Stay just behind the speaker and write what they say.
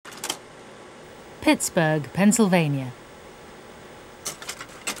Pittsburgh, Pennsylvania.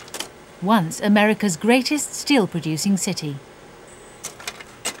 Once America's greatest steel-producing city.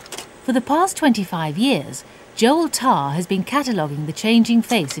 For the past 25 years, Joel Tarr has been cataloguing the changing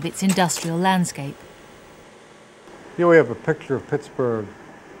face of its industrial landscape. Here we have a picture of Pittsburgh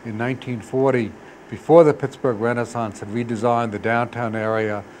in 1940, before the Pittsburgh Renaissance had redesigned the downtown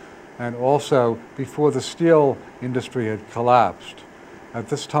area, and also before the steel industry had collapsed. At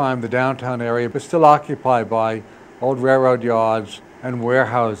this time, the downtown area was still occupied by old railroad yards and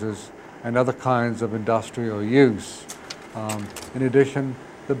warehouses and other kinds of industrial use. In addition,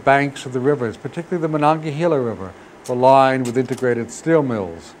 the banks of the rivers, particularly the Monongahela River, were lined with integrated steel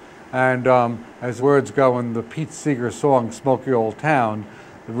mills. And as words go in the Pete Seeger song, Smoky Old Town,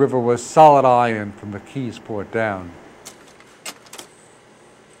 the river was solid iron from the Keysport down.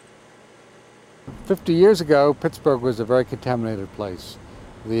 50 years ago, Pittsburgh was a very contaminated place.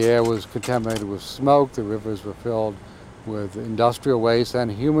 The air was contaminated with smoke, the rivers were filled with industrial waste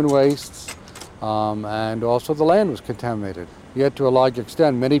and human wastes, and also the land was contaminated. Yet to a large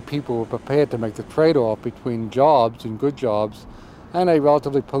extent, many people were prepared to make the trade-off between jobs and good jobs and a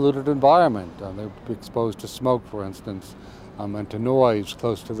relatively polluted environment. They would be exposed to smoke, for instance, and to noise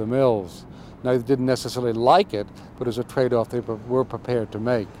close to the mills. Now, they didn't necessarily like it, but as a trade-off they were prepared to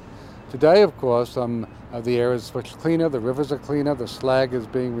make. Today, of course, the air is much cleaner, the rivers are cleaner, the slag is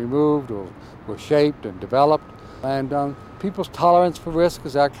being removed or shaped and developed, and people's tolerance for risk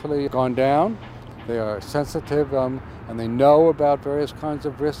has actually gone down. They are sensitive and they know about various kinds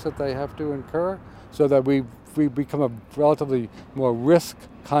of risks that they have to incur, so that we become a relatively more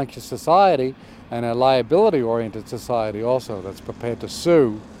risk-conscious society and a liability-oriented society also that's prepared to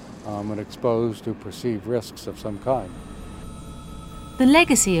sue when exposed to perceived risks of some kind. The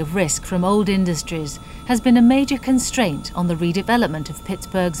legacy of risk from old industries has been a major constraint on the redevelopment of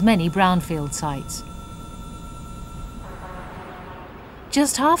Pittsburgh's many brownfield sites.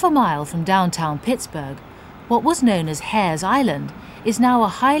 Just half a mile from downtown Pittsburgh, what was known as Hare's Island is now a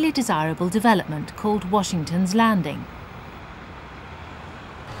highly desirable development called Washington's Landing.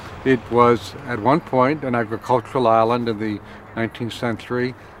 It was at one point an agricultural island in the 19th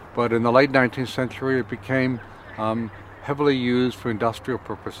century, but in the late 19th century it became heavily used for industrial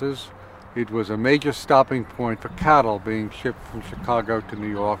purposes. It was a major stopping point for cattle being shipped from Chicago to New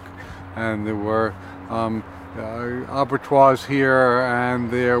York, and there were abattoirs here,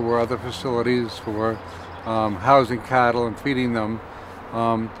 and there were other facilities for housing cattle and feeding them.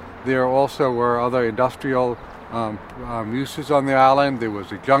 There also were other industrial uses on the island. There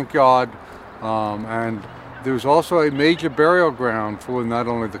was a junkyard, and there was also a major burial ground for not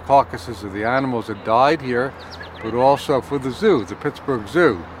only the carcasses of the animals that died here, but also for the zoo, the Pittsburgh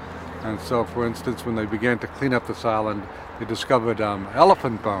Zoo. And so, for instance, when they began to clean up this island, they discovered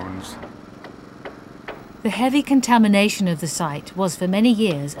elephant bones. The heavy contamination of the site was for many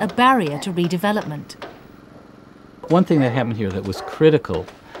years a barrier to redevelopment. One thing that happened here that was critical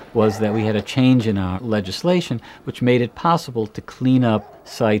was that we had a change in our legislation which made it possible to clean up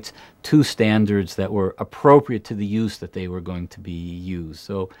sites to standards that were appropriate to the use that they were going to be used.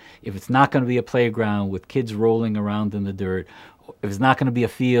 So if it's not going to be a playground with kids rolling around in the dirt, if it's not going to be a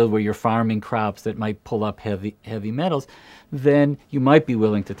field where you're farming crops that might pull up heavy metals, then you might be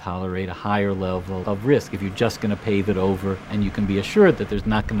willing to tolerate a higher level of risk. If you're just going to pave it over and you can be assured that there's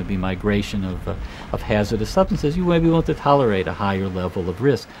not going to be migration of hazardous substances, you might be willing to tolerate a higher level of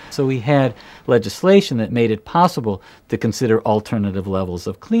risk. So we had legislation that made it possible to consider alternative levels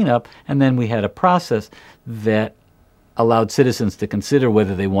of cleanup, and then we had a process that allowed citizens to consider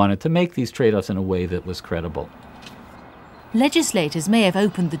whether they wanted to make these trade-offs in a way that was credible. Legislators may have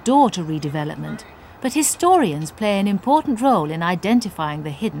opened the door to redevelopment, but historians play an important role in identifying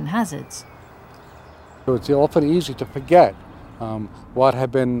the hidden hazards. So it's often easy to forget what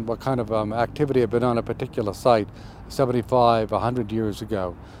kind of activity had been on a particular site 75, 100 years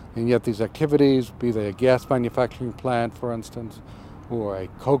ago. And yet these activities, be they a gas manufacturing plant, for instance, or a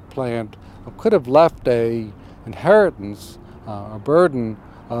coke plant, could have left an inheritance, a burden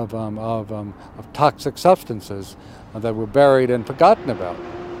of toxic substances that were buried and forgotten about.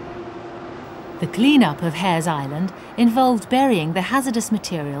 The cleanup of Hare's Island involved burying the hazardous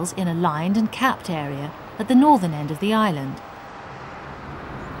materials in a lined and capped area at the northern end of the island.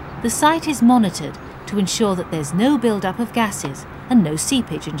 The site is monitored to ensure that there's no build-up of gases and no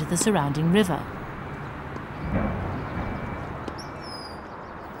seepage into the surrounding river.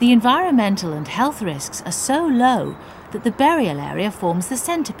 The environmental and health risks are so low that the burial area forms the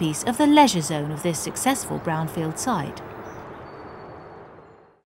centrepiece of the leisure zone of this successful brownfield site.